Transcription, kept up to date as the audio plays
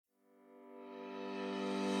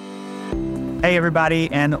Hey, everybody,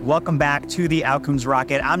 and welcome back to the Outcomes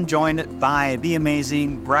Rocket. I'm joined by the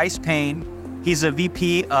amazing Bryce Payne. He's a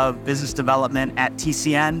VP of Business Development at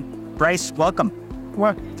TCN. Bryce, welcome.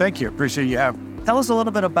 Well, thank you. Appreciate you having. Tell us a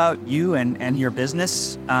little bit about you and your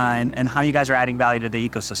business and how you guys are adding value to the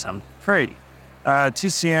ecosystem. Great.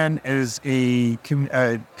 TCN is a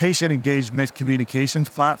patient engagement communications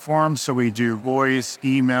platform. So we do voice,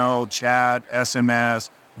 email, chat,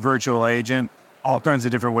 SMS, virtual agent, all kinds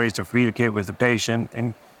of different ways to communicate with the patient,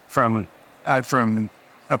 and from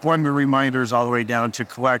appointment reminders all the way down to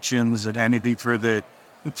collections and anything through the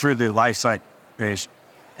life cycle patient.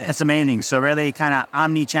 That's amazing. So really kind of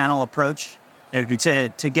omni-channel approach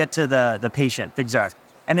to get to the patient. Exactly.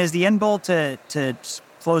 And is the end goal to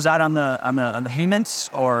close out on the payments,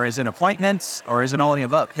 or is it appointments, or is it all of the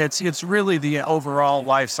above? It's really the overall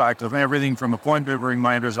life cycle of everything from appointment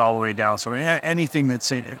reminders all the way down. So anything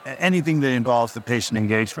that involves the patient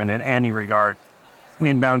engagement in any regard.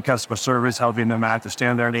 Inbound customer service, helping them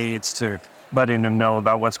understand their needs, to letting them know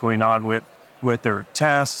about what's going on with their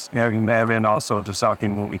tests, and also just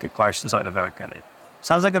talking when we could clash the side of that kind of.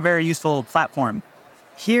 Sounds like a very useful platform.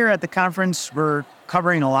 Here at the conference, we're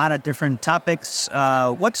covering a lot of different topics.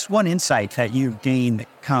 What's one insight that you've gained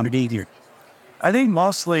counted here? I think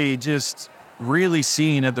mostly just really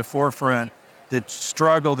seeing at the forefront the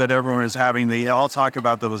struggle that everyone is having. They all talk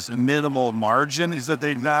about those minimal margins that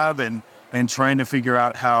they have and trying to figure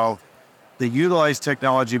out how they utilize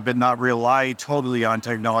technology but not rely totally on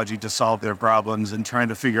technology to solve their problems, and trying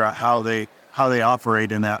to figure out how they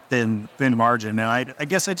operate in that thin margin. And I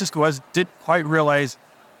guess I just didn't quite realize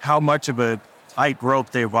how much of a tight rope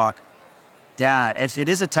they walk. Yeah, it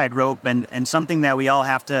is a tight rope and something that we all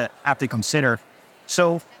have to consider.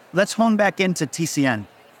 So let's hone back into TCN.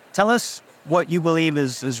 Tell us what you believe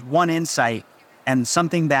is one insight and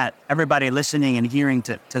something that everybody listening and hearing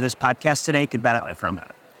to this podcast today could benefit from it.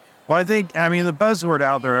 Well, the buzzword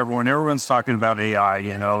out there, everyone's talking about AI,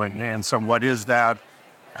 and so what is that?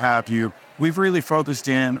 Have you? We've really focused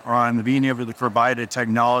in on being able to provide a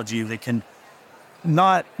technology that can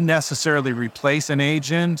not necessarily replace an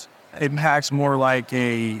agent. It acts more like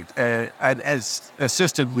an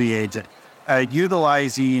assistant lead agent,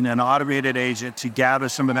 utilizing an automated agent to gather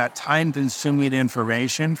some of that time-consuming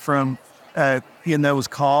information from in those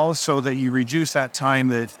calls, so that you reduce that time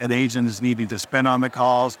that an agent is needing to spend on the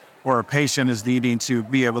calls, or a patient is needing to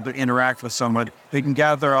be able to interact with someone. They can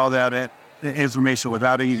gather all that information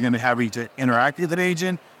without even having to interact with an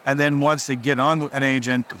agent. And then once they get on an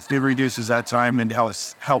agent, it reduces that time and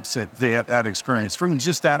helps that experience from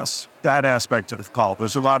just that aspect of the call.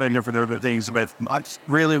 There's a lot of different other things, but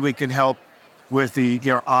really we can help with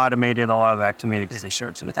automating a lot of that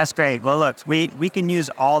communication. That's great. Well, look, we can use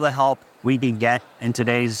all the help we can get in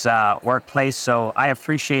today's workplace. So I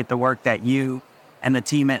appreciate the work that you and the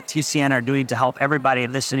team at TCN are doing to help everybody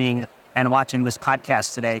listening and watching this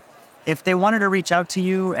podcast today. If they wanted to reach out to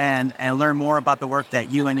you and learn more about the work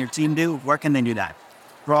that you and your team do, where can they do that?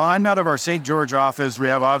 Well, I'm out of our St. George office. We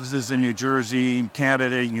have offices in New Jersey,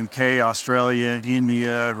 Canada, UK, Australia,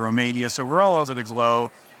 India, Romania. So we're all over the globe.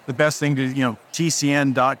 The best thing to,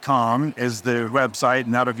 TCN.com is the website,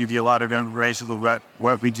 and that'll give you a lot of information about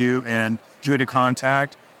what we do and who to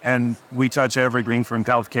contact. And we touch everything from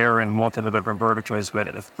healthcare and multiple different verticals,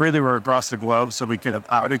 but really we're across the globe, so we can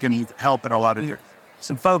help in a lot of different.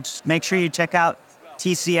 So folks, make sure you check out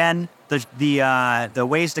TCN. The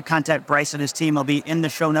ways to contact Bryce and his team will be in the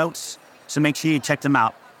show notes. So make sure you check them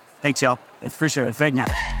out. Thanks, y'all. Appreciate it. Thank you.